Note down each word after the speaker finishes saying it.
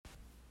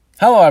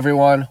Hello,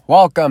 everyone.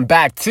 Welcome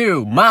back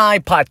to my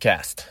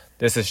podcast.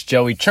 This is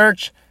Joey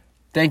Church.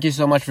 Thank you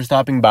so much for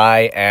stopping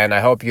by, and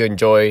I hope you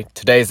enjoy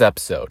today's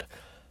episode.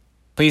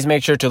 Please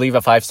make sure to leave a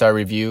 5-star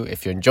review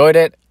if you enjoyed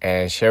it,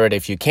 and share it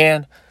if you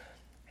can.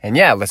 And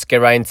yeah, let's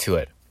get right into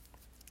it.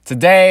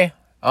 Today,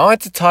 I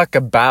want to talk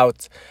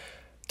about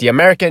the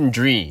American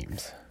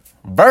dreams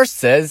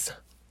versus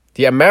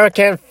the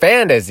American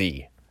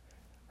fantasy,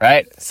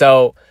 right?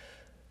 So,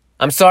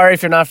 I'm sorry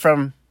if you're not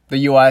from the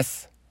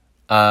U.S.,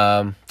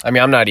 I'm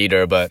not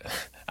either, but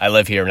I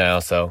live here now,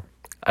 so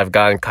I've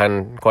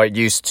gotten quite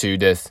used to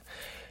this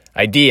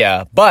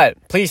idea. But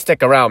please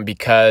stick around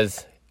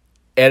because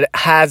it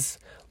has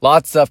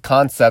lots of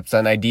concepts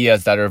and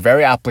ideas that are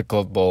very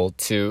applicable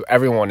to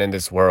everyone in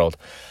this world.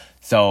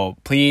 So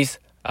please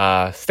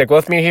stick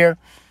with me here.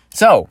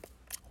 So,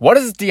 what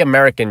is the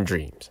American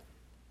dreams?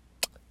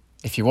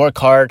 If you work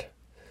hard,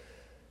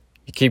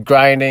 you keep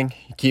grinding,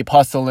 you keep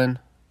hustling,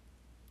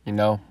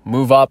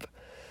 move up,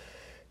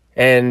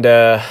 and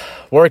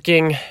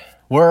working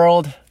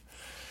world,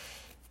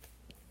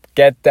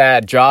 get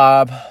that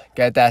job,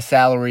 get that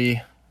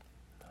salary,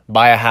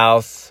 buy a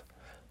house,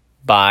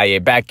 buy a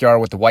backyard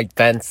with a white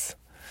fence,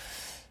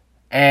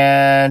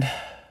 and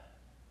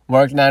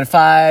work 9 to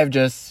 5,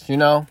 just,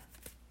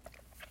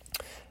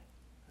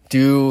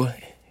 do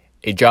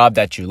a job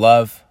that you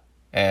love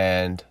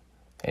and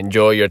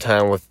enjoy your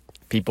time with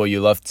people you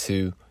love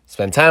to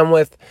spend time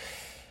with,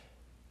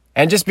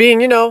 and just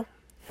being,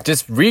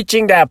 just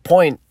reaching that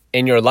point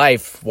in your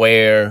life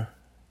where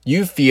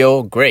you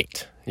feel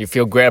great. You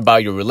feel great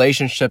about your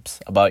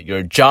relationships, about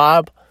your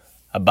job,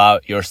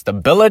 about your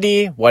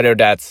stability, whether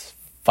that's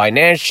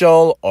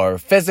financial or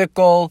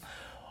physical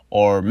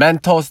or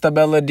mental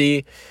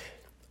stability,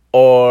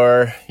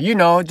 or,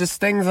 just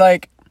things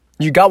like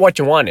you got what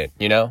you wanted,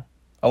 A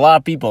lot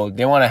of people,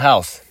 they want a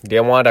house, they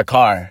want a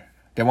car,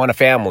 they want a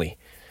family,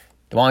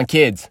 they want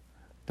kids,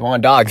 they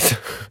want dogs.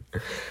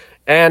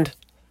 And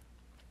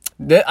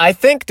I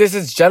think this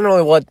is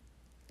generally what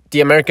the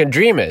American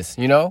dream is,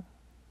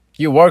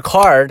 You work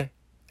hard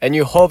and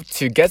you hope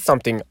to get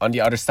something on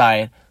the other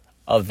side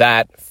of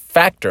that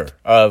factor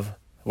of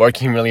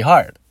working really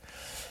hard.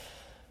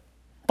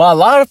 But a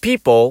lot of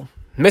people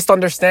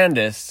misunderstand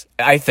this,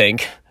 I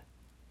think,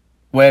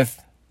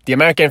 with the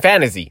American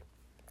fantasy.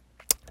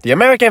 The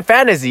American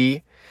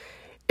fantasy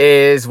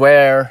is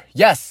where,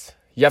 yes,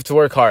 you have to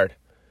work hard.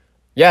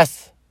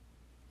 Yes,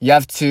 you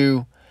have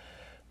to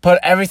put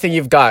everything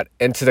you've got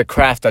into the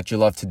craft that you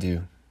love to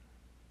do.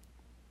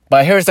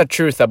 But here's the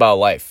truth about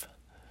life.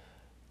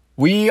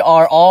 We're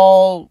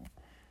all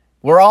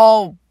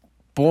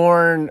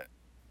born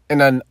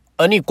in an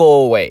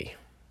unequal way,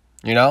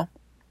 When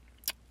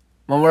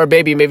we're a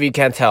baby, maybe you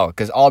can't tell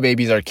because all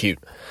babies are cute.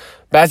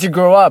 But as you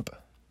grow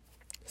up,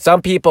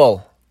 some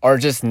people are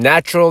just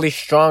naturally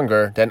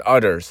stronger than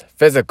others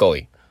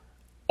physically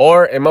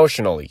or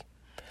emotionally.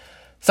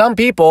 Some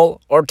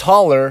people are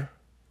taller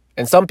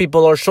and some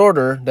people are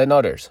shorter than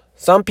others.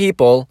 Some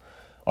people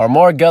are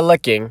more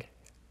good-looking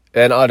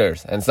than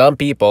others, and some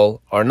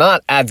people are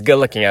not as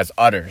good-looking as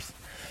others.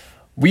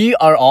 We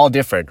are all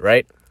different,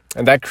 right?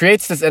 And that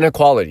creates this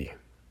inequality.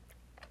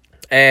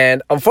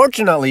 And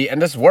unfortunately, in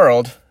this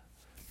world,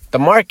 the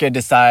market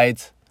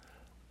decides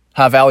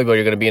how valuable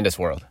you're going to be in this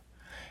world.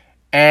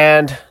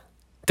 And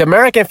the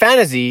American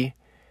fantasy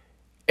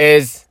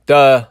is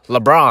the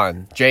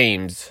LeBron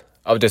James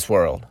of this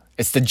world.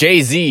 It's the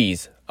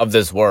Jay-Z's of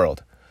this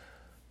world.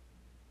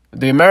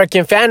 The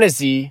American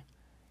fantasy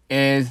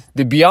is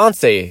the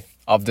Beyonce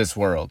of this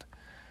world.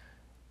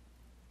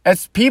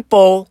 It's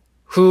people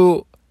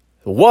who,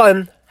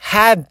 one,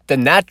 had the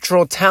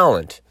natural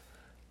talent,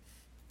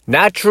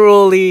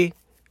 naturally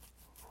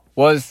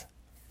was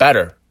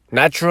better,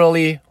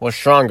 naturally was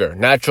stronger,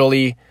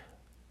 naturally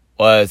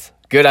was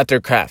good at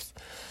their crafts.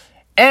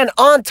 And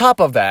on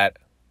top of that,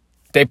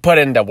 they put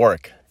in the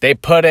work. They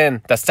put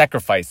in the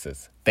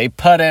sacrifices. They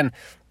put in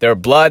their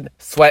blood,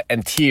 sweat,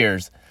 and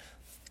tears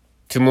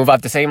to move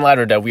up the same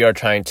ladder that we are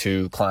trying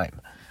to climb.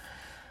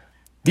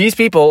 These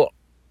people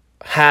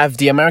have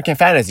the American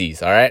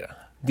fantasies, all right?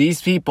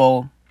 These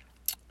people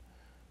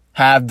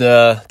have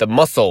the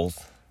muscles,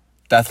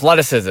 the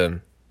athleticism,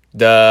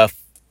 the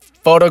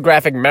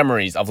photographic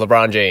memories of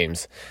LeBron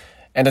James,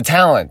 and the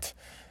talent,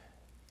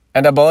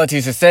 and the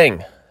ability to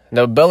sing,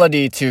 the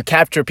ability to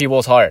capture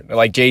people's heart,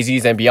 like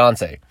Jay-Z's and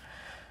Beyonce.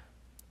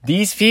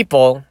 These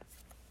people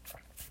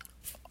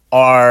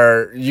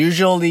are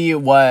usually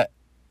what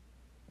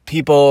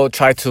people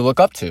try to look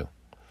up to.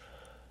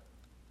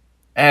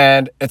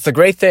 And it's a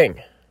great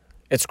thing.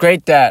 It's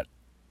great that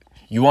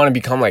you want to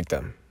become like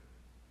them.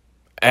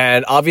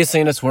 And obviously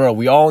in this world,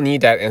 we all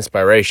need that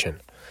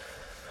inspiration.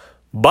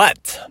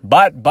 But,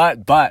 a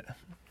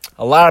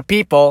lot of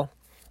people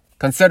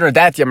consider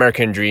that the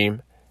American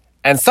dream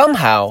and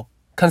somehow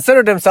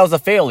consider themselves a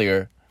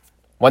failure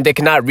when they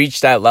cannot reach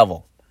that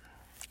level.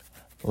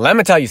 Let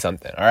me tell you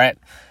something, all right?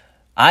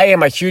 I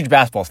am a huge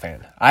basketball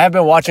fan. I have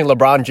been watching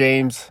LeBron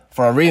James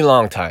for a really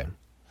long time.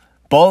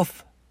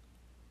 Both,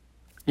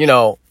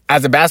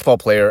 as a basketball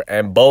player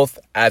and both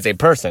as a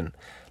person.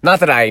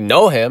 Not that I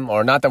know him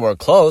or not that we're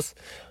close,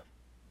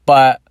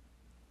 but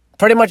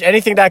pretty much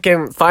anything that I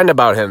can find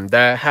about him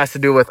that has to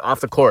do with off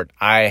the court,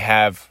 I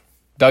have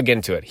dug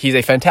into it. He's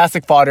a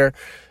fantastic father,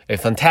 a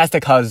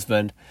fantastic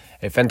husband,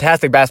 a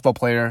fantastic basketball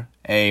player,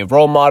 a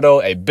role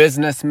model, a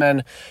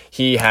businessman.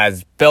 He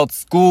has built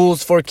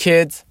schools for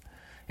kids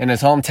in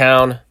his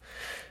hometown.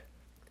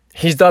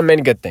 He's done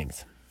many good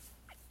things.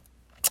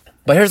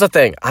 But here's the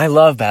thing. I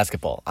love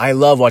basketball. I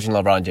love watching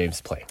LeBron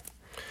James play.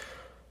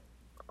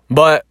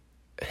 But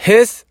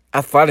his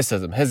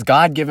athleticism, his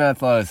God-given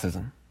athleticism,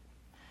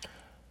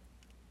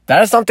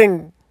 that is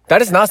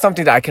not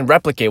something that I can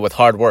replicate with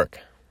hard work.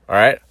 All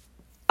right?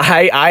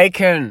 I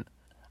can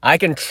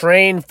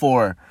train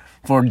for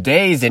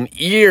days and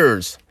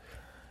years.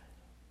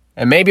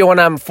 And maybe when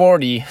I'm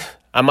 40,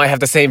 I might have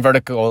the same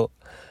vertical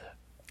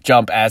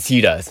jump as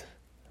he does.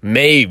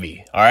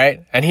 Maybe, all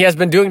right? And he has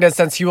been doing this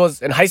since he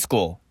was in high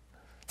school.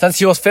 Since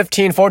he was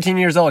 15, 14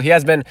 years old, he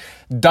has been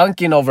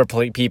dunking over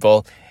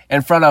people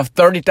in front of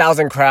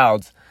 30,000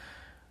 crowds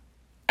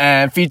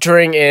and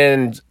featuring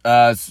in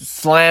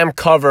slam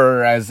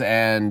covers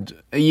and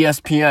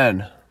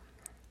ESPN.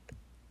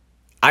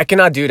 I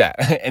cannot do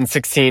that in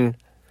 16,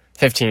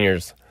 15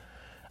 years.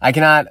 I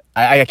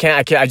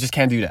just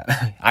can't do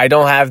that. I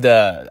don't have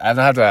the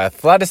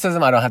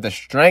athleticism, I don't have the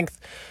strength,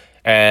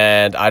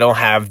 and I don't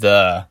have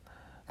the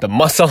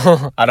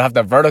muscle, I don't have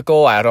the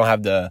vertical, I don't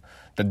have the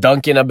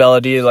dunking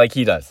ability like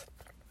he does.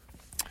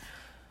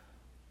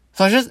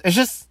 So it's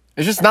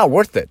just not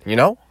worth it, you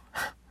know?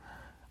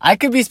 I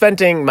could be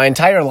spending my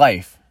entire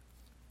life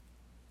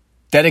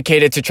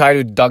dedicated to try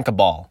to dunk a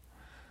ball.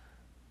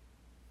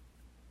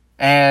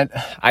 And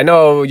I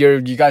know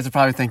you guys are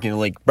probably thinking,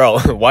 like, bro,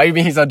 why are you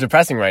being so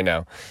depressing right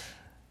now?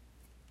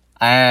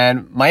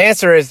 And my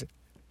answer is,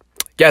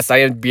 yes, I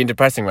am being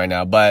depressing right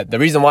now. But the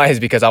reason why is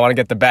because I want to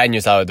get the bad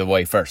news out of the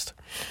way first.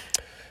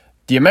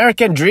 The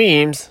American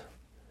Dreams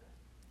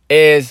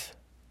is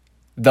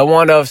the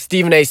one of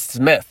Stephen A.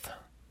 Smith.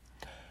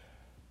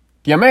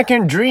 The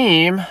American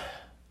Dream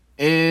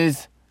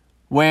is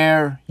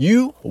where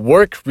you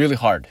work really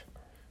hard.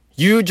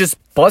 You just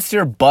bust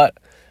your butt.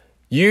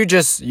 You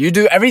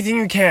do everything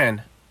you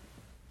can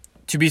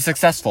to be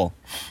successful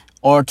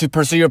or to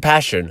pursue your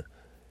passion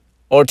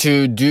or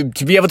to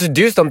be able to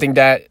do something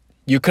that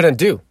you couldn't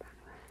do.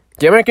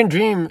 The American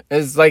Dream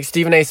is like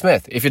Stephen A.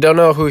 Smith. If you don't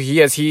know who he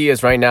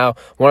is right now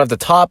one of the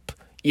top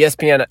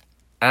ESPN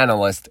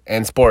analysts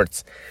in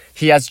sports.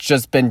 He has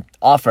just been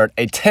offered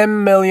a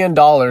 $10 million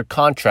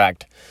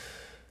contract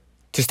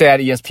to stay at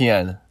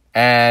ESPN.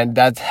 And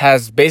that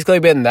has basically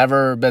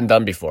never been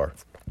done before.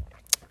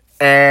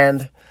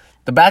 And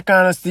the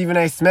background of Stephen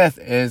A. Smith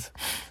is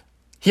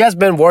he has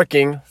been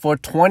working for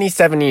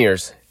 27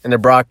 years in the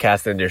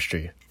broadcast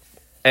industry.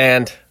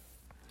 And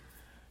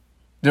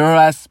there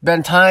has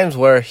been times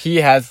where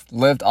he has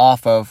lived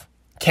off of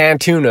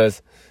canned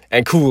tunas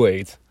and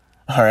Kool-Aids.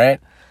 All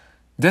right?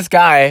 This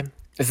guy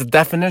is the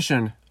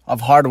definition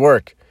of hard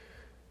work.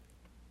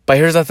 But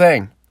here's the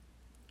thing.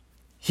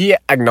 He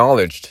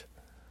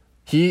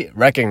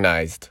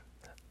recognized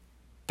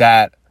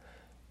that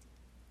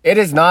it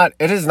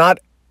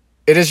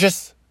is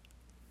just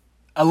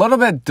a little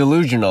bit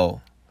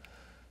delusional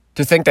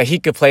to think that he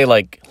could play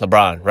like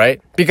LeBron,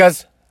 right?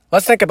 Because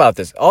let's think about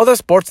this. All the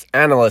sports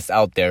analysts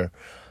out there,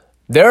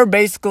 they're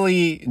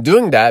basically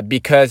doing that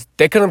because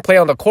they couldn't play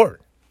on the court.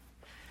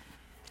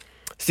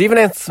 Stephen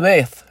A.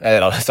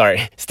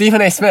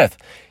 Smith,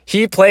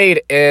 he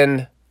played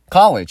in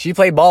college. He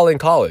played ball in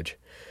college.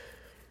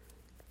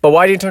 But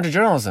why did he turn to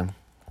journalism?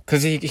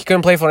 Because he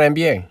couldn't play for the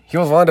NBA. He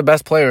was one of the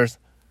best players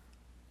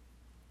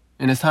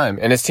in his time,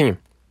 in his team.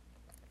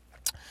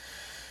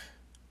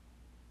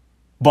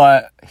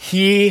 But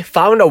he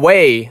found a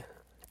way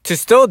to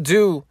still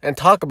do and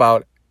talk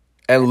about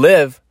and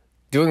live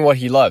doing what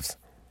he loves,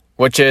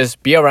 which is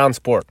be around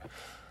sport.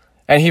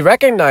 And he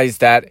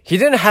recognized that he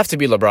didn't have to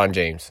be LeBron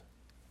James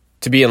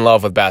to be in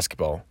love with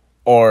basketball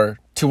or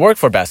to work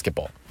for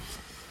basketball,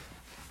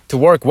 to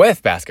work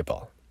with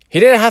basketball. He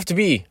didn't have to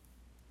be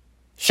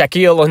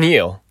Shaquille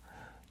O'Neal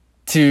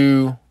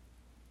to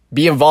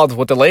be involved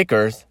with the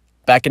Lakers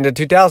back in the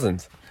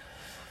 2000s.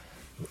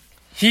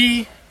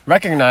 He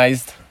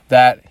recognized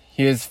that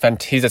he's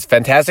a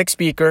fantastic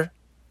speaker,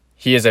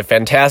 he is a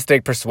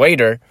fantastic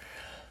persuader,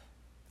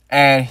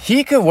 and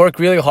he could work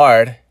really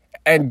hard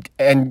and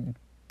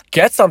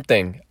get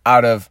something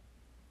out of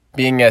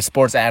being a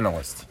sports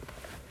analyst.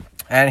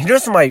 And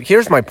here's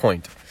my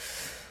point.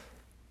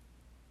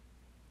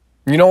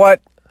 You know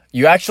what?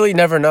 You actually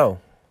never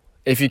know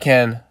if you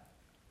can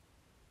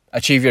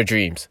achieve your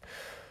dreams.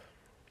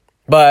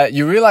 But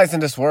you realize in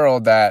this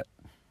world that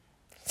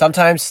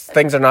sometimes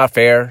things are not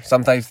fair.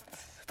 Sometimes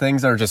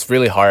things are just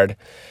really hard.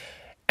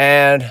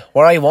 And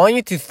what I want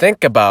you to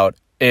think about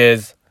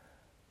is,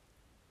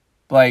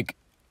 like,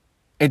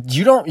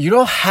 you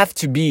don't have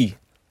to be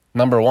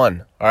number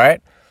one, all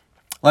right?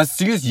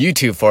 Let's use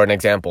YouTube for an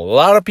example. A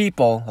lot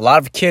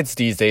of kids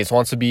these days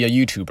wants to be a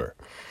YouTuber.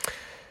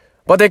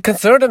 But they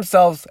consider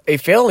themselves a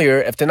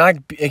failure if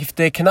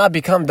they cannot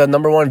become the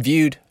number one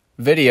viewed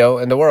video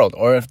in the world,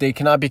 or if they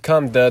cannot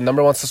become the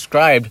number one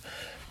subscribed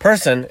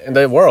person in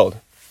the world.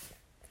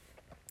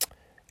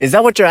 Is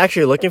that what you're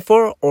actually looking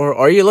for? Or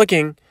are you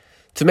looking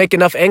to make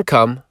enough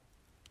income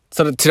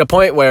to the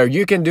point where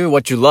you can do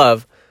what you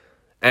love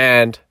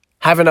and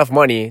have enough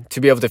money to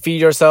be able to feed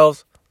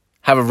yourselves,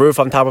 have a roof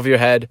on top of your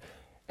head,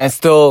 and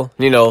still,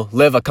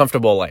 live a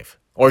comfortable life?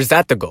 Or is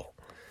that the goal?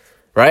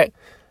 Right?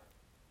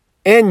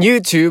 In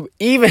YouTube,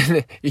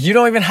 you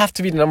don't even have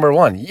to be the number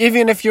one.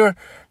 Even if you're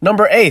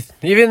number 8,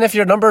 even if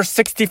you're number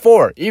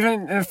 64,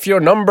 even if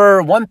you're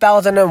number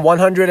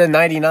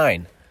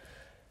 1,199,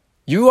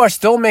 you are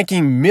still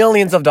making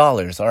millions of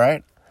dollars, all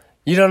right?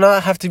 You do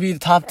not have to be the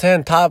top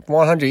 10, top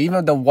 100,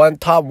 even the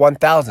top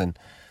 1,000.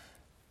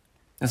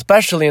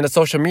 Especially in the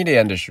social media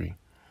industry.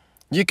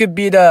 You could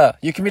be the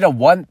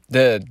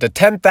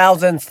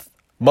 10,000th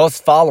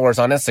most followers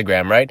on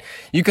Instagram, right?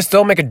 You could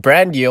still make a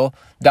brand deal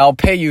that'll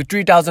pay you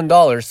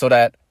 $3,000 so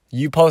that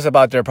you post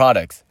about their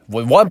products.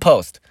 With one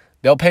post,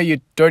 they'll pay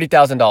you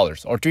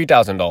 $30,000 or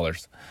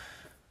 $3,000.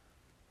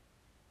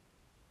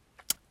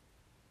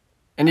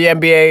 In the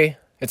NBA,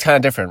 it's kind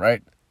of different,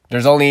 right?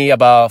 There's only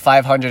about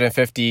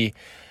 550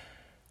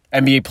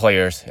 NBA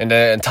players in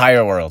the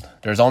entire world.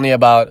 There's only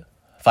about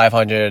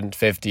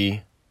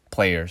 550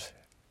 players.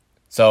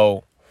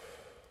 So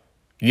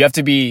you have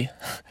to be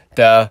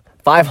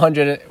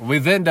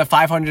within the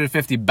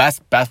 550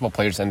 best basketball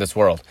players in this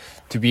world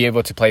to be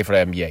able to play for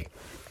the NBA.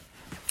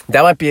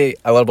 That might be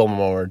a little bit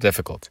more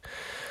difficult.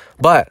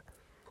 But,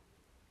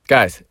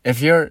 guys,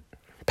 if you're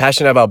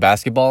passionate about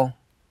basketball,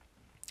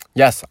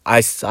 yes,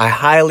 I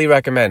highly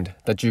recommend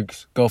that you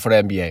go for the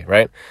NBA,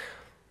 right?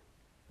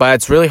 But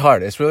it's really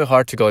hard. It's really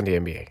hard to go in the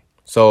NBA.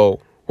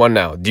 So, what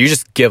now? Do you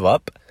just give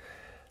up?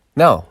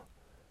 No.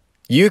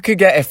 You could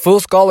get a full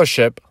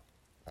scholarship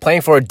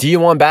playing for a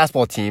D1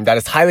 basketball team that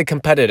is highly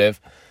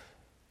competitive,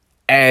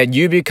 and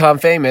you become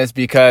famous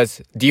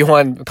because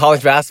D1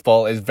 college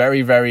basketball is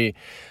very, very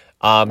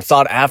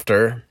sought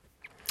after.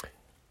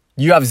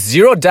 You have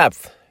zero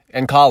depth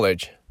in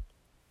college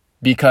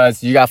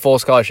because you got full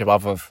scholarship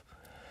off of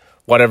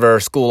whatever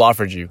school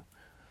offered you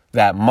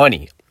that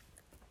money.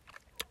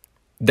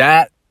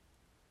 That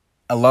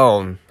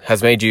alone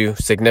has made you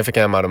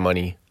significant amount of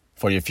money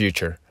for your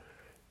future.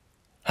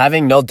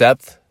 Having no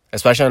depth,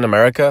 especially in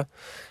America,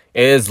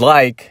 it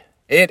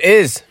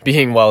is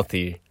being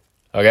wealthy,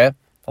 okay?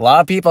 A lot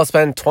of people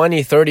spend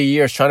 20, 30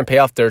 years trying to pay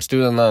off their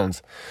student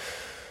loans.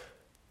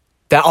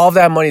 All of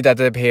that money that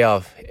they pay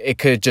off, it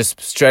could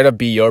just straight up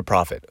be your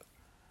profit.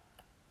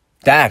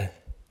 That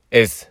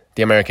is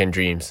the American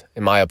dreams,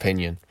 in my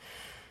opinion.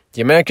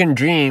 The American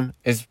dream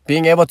is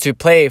being able to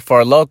play for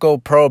a local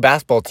pro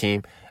basketball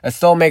team and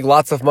still make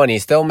lots of money,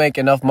 still make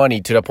enough money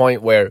to the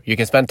point where you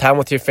can spend time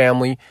with your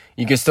family.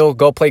 You can still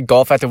go play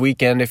golf at the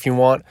weekend if you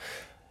want.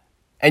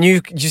 And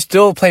you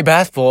still play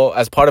basketball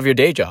as part of your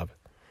day job.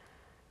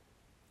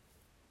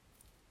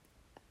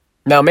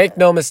 Now, make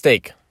no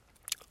mistake.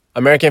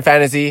 American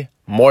fantasy,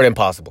 more than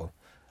possible.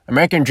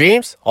 American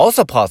dreams,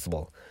 also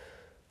possible.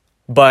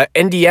 But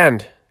in the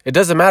end, it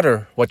doesn't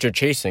matter what you're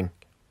chasing.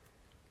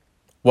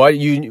 What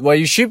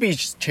you should be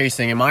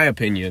chasing, in my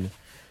opinion,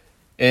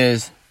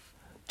 is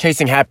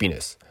chasing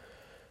happiness.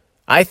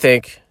 I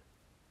think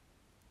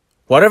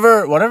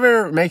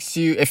whatever makes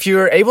you, if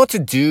you're able to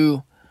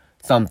do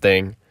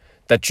something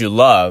that you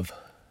love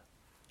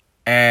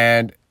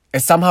and it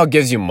somehow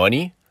gives you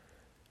money,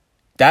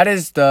 that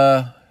is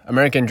the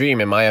American dream,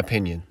 in my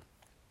opinion.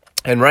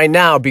 And right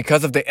now,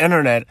 because of the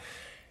internet,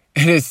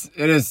 it is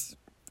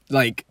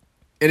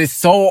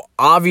so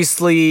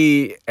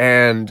obviously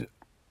and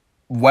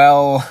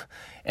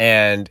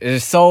it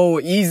is so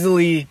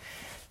easily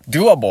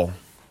doable,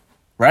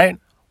 right?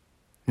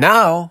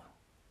 Now,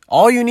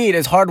 all you need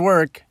is hard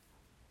work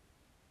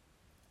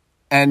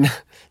and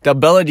the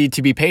ability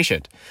to be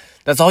patient.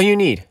 That's all you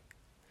need.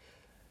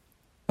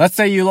 Let's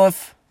say you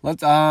love,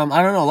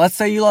 let's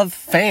say you love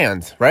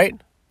fans, right?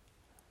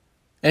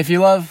 If you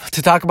love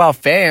to talk about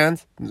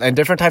fans and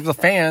different types of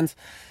fans,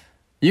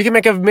 you can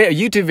make a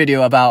YouTube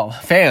video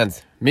about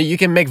fans. You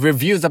can make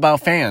reviews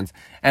about fans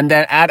and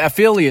then add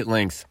affiliate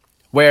links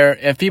where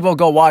if people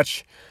go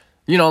watch,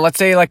 let's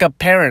say like a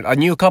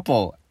new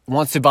couple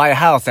wants to buy a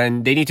house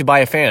and they need to buy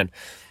a fan.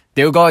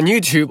 They will go on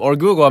YouTube or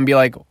Google and be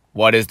like,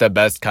 what is the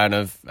best kind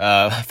of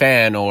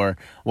fan, or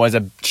what is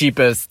the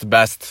cheapest,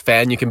 best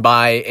fan you can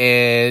buy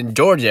in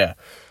Georgia?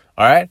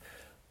 All right?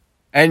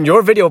 And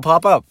your video will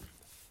pop up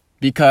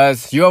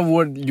because you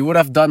would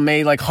have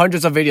made like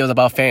hundreds of videos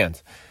about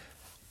fans.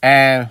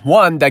 And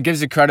one, that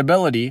gives you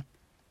credibility.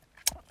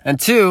 And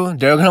two,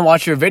 they're going to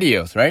watch your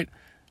videos, right?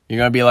 You're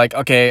going to be like,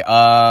 okay,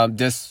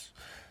 this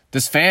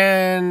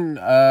fan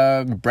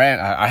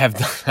brand, I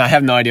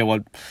have no idea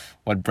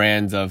what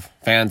brands of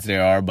fans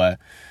there are, but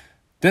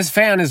this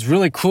fan is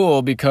really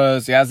cool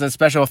because it has a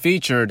special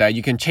feature that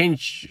you can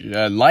change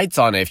lights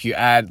on it if you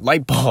add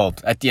light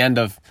bulbs at the end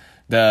of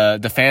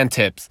the fan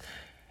tips.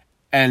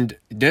 And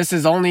this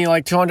is only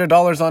like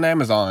 $200 on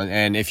Amazon.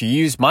 And if you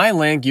use my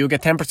link, you'll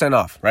get 10%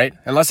 off, right?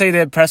 And let's say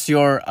they press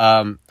your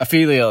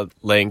affiliate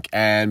link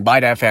and buy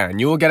that fan.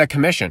 You will get a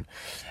commission.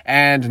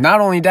 And not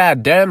only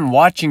that, them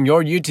watching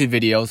your YouTube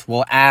videos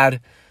will add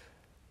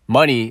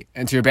money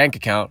into your bank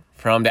account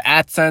from the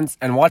AdSense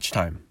and watch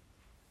time.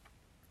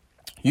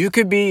 You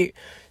could be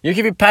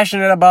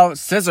passionate about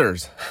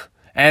scissors.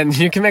 And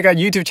you can make a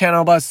YouTube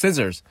channel about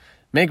scissors.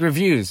 Make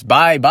reviews,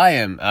 buy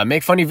them,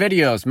 make funny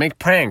videos, make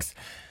pranks.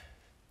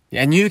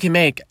 And you can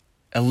make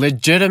a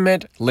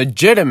legitimate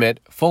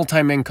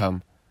full-time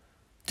income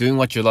doing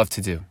what you love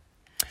to do.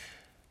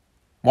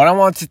 What I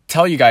want to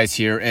tell you guys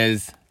here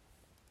is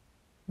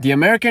the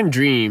American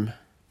dream.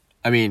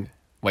 What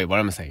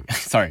am I saying?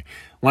 Sorry.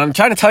 What I'm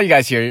trying to tell you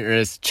guys here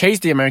is chase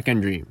the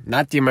American dream,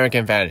 not the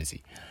American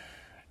fantasy.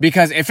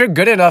 Because if you're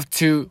good enough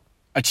to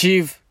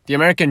achieve the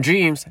American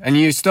dreams and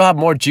you still have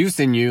more juice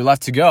in you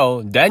left to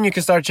go, then you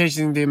can start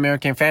chasing the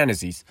American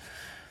fantasies.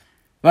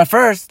 But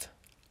first,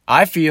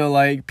 I feel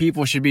like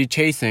people should be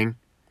chasing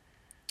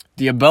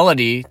the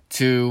ability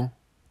to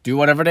do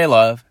whatever they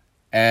love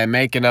and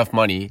make enough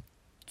money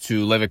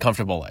to live a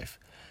comfortable life.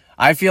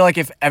 I feel like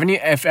if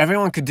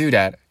everyone could do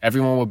that,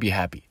 everyone would be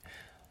happy.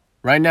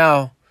 Right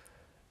now,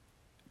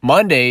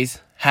 Mondays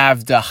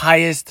have the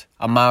highest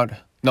amount,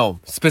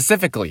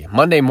 specifically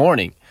Monday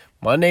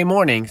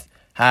mornings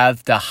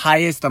have the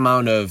highest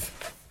amount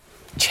of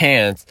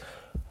chance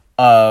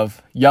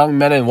of young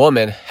men and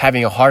women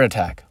having a heart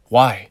attack.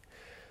 Why?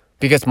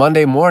 Because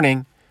Monday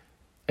morning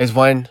is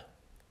when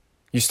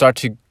you start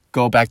to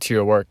go back to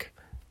your work.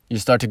 You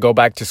start to go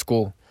back to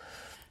school.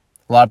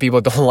 A lot of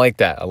people don't like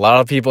that. A lot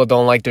of people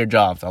don't like their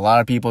jobs. A lot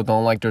of people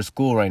don't like their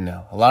school right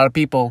now. A lot of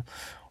people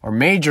are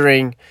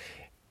majoring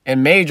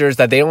in majors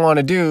that they don't want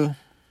to do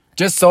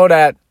just so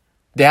that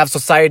they have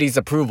society's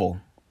approval.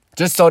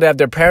 Just so they have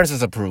their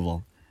parents'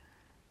 approval.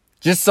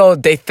 Just so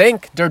they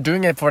think they're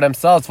doing it for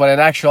themselves, when in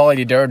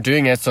actuality they're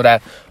doing it so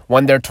that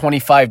when they're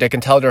 25, they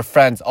can tell their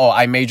friends, oh,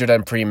 I majored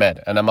in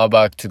pre-med and I'm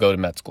about to go to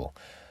med school.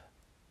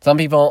 Some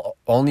people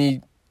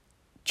only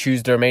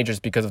choose their majors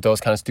because of those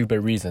kind of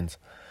stupid reasons.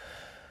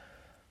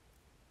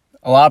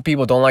 A lot of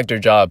people don't like their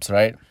jobs,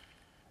 right?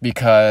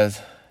 Because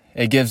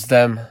it gives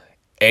them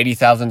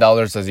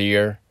 $80,000 a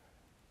year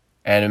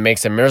and it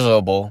makes them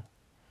miserable.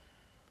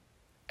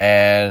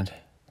 And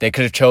they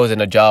could have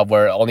chosen a job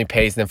where it only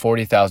pays them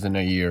 $40,000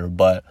 a year,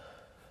 but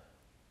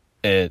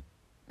it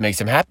makes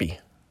them happy.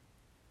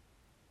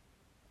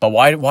 But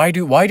why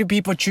do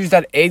people choose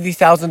that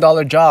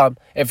 $80,000 job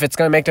if it's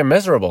going to make them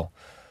miserable?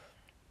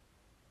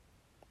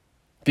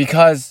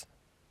 Because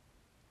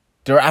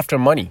they're after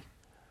money.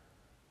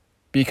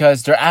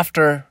 Because they're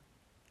after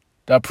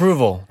the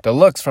approval, the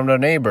looks from their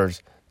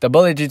neighbors, the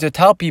ability to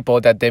tell people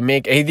that they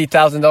make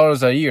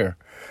 $80,000 a year.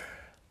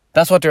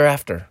 That's what they're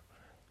after.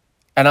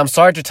 And I'm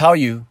sorry to tell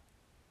you,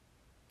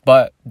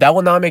 but that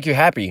will not make you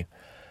happy.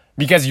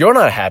 Because you're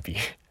not happy.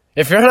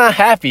 If you're not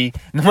happy,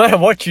 no matter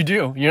what you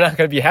do, you're not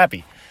going to be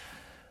happy.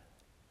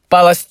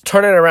 But let's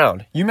turn it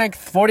around. You make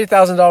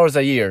 $40,000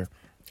 a year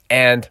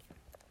and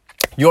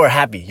you're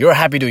happy. You're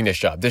happy doing this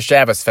job. This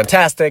job is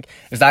fantastic.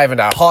 It's not even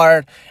that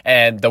hard.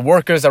 And the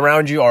workers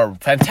around you are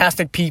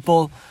fantastic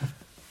people.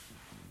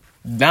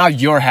 Now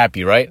you're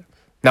happy, right?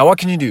 Now what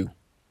can you do?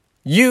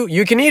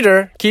 You can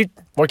either keep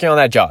working on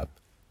that job.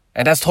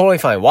 And that's totally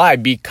fine. Why?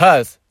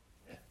 Because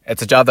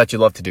it's a job that you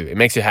love to do. It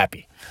makes you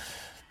happy.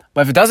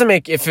 But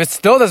if it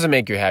still doesn't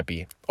make you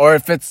happy, or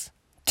if it's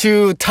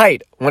too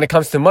tight when it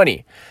comes to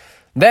money,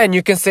 then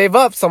you can save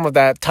up some of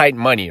that tight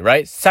money,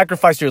 right?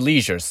 Sacrifice your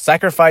leisure.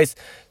 Sacrifice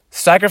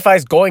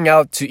going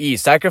out to eat.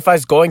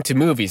 Sacrifice going to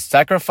movies.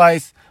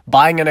 Sacrifice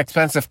buying an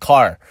expensive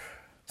car.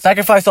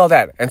 Sacrifice all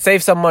that and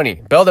save some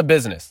money. Build a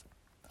business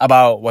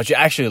about what you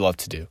actually love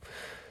to do.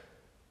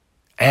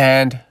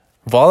 And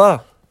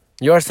voila,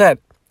 you're set.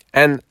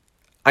 And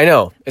I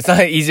know, it's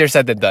not easier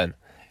said than done.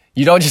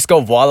 You don't just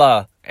go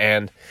voila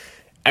and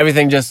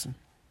everything just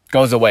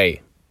goes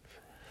away.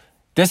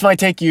 This might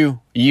take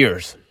you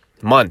years,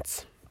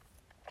 months.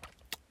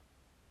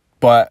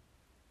 But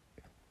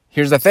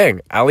here's the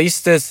thing. At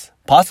least it's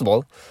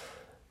possible.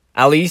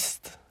 At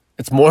least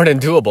it's more than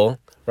doable,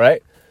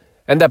 right?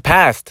 In the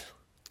past,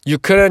 you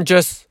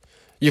didn't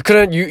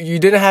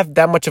have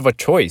that much of a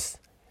choice.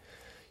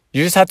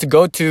 You just had to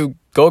go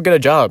get a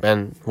job,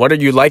 and whether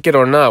you like it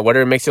or not,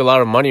 whether it makes you a lot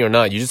of money or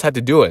not, you just had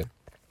to do it.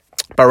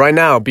 But right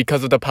now,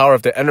 because of the power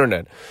of the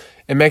internet,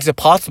 it makes it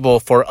possible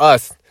for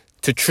us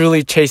to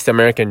truly chase the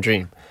American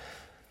dream.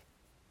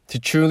 To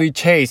truly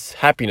chase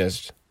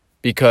happiness.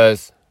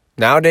 Because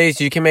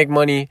nowadays, you can make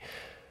money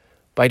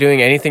by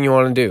doing anything you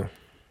want to do.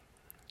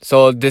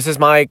 So this is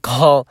my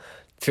call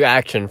to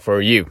action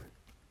for you.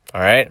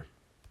 All right?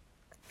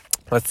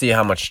 Let's see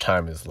how much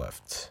time is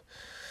left.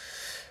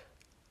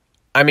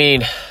 I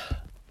mean,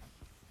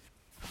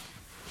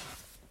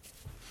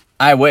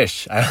 I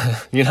wish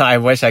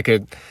I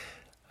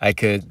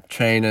could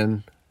train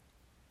and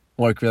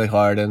work really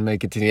hard and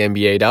make it to the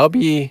NBA. That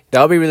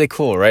would be really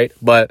cool, right?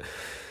 But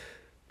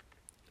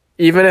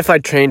even if I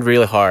trained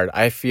really hard,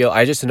 I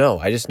just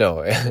know.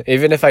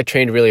 Even if I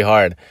trained really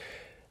hard,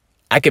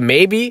 I can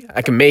maybe,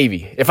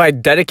 if I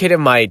dedicated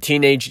my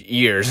teenage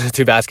years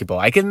to basketball,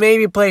 I can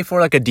maybe play for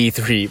like a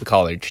D3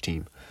 college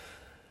team.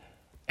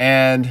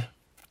 And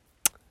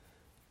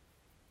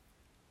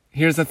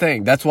here's the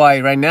thing. That's why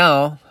right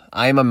now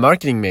I'm a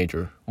marketing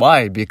major.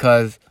 Why?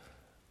 Because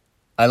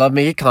I love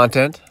making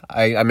content.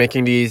 I'm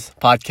making these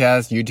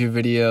podcasts, YouTube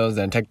videos,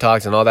 and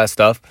TikToks and all that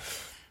stuff.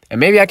 And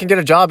maybe I can get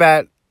a job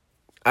at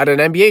an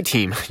NBA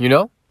team, you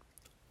know?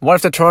 What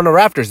if the Toronto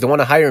Raptors, they want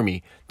to hire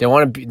me? They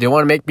want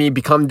to make me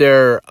become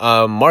their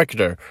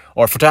marketer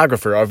or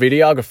photographer or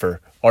videographer,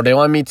 or they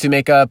want me to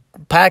make a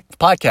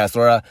podcast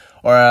or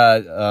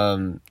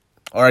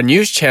a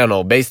news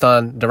channel based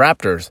on the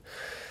Raptors.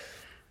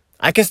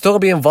 I can still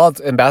be involved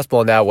in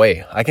basketball in that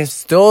way. I can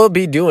still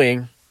be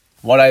doing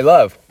what I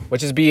love,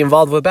 which is be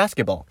involved with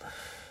basketball.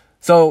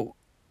 So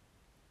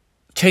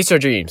chase your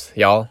dreams,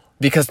 y'all,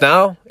 because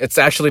now it's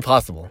actually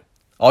possible.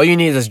 All you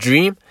need is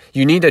dream.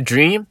 You need a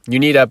dream. You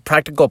need a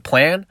practical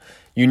plan.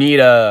 You need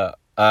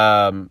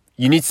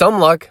some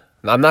luck.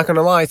 I'm not going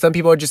to lie. Some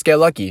people just get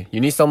lucky.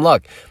 You need some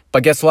luck.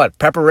 But guess what?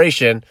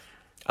 Preparation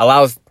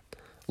allows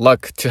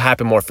luck to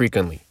happen more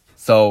frequently.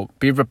 So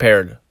be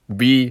prepared.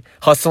 Be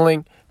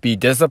hustling. Be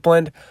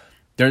disciplined.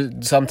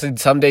 There's some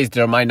days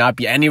there might not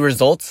be any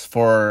results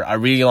for a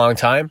really long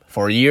time,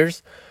 for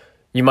years.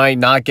 You might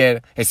not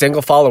get a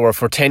single follower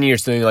for 10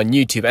 years doing on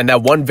YouTube, and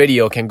that one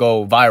video can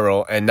go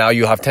viral, and now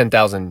you have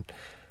 10,000,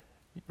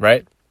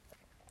 right?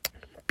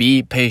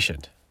 Be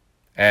patient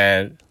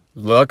and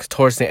look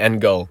towards the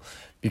end goal,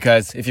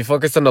 because if you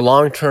focus on the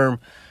long-term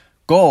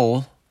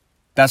goal,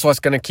 that's what's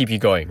going to keep you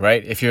going,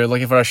 right? If you're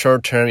looking for a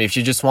short term, if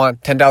you just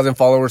want 10,000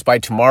 followers by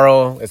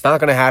tomorrow, it's not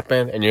going to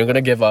happen, and you're going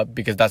to give up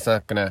because that's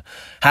not going to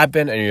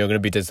happen, and you're going to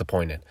be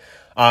disappointed.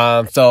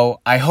 So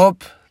I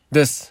hope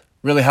this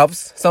really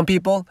helps some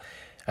people.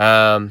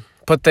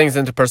 Put things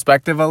into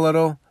perspective a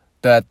little,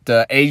 that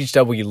the age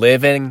that we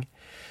live in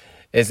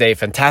is a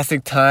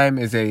fantastic time,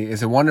 is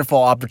a wonderful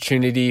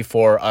opportunity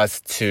for us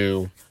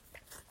to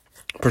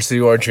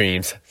pursue our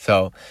dreams.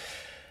 So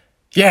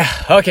yeah,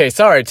 okay,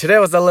 sorry, today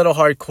was a little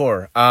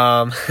hardcore,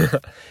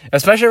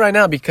 especially right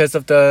now because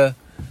of the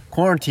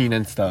quarantine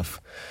and stuff.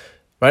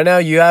 Right now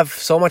you have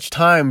so much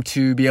time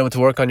to be able to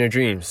work on your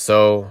dreams,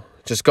 so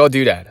just go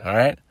do that. All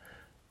right,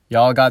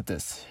 y'all got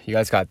this. You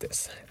guys got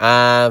this.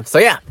 So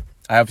yeah,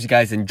 I hope you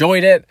guys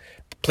enjoyed it.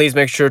 Please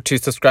make sure to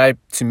subscribe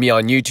to me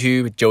on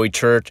YouTube, Joey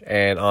Church,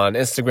 and on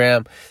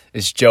Instagram,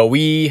 it's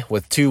Joey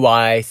with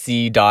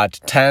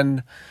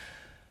 2YC.10.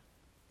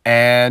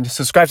 And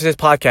subscribe to this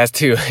podcast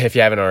too, if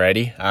you haven't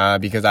already,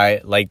 because I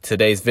like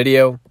today's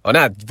video. Oh,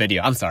 not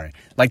video, I'm sorry.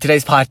 Like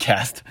today's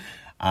podcast.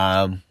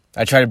 I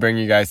try to bring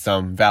you guys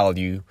some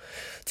value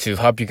to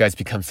help you guys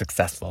become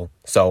successful.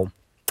 So,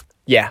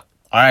 yeah.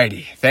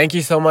 Alrighty. Thank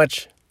you so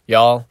much,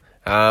 y'all.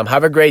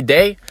 Have a great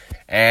day,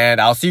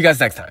 and I'll see you guys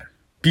next time.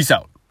 Peace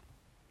out.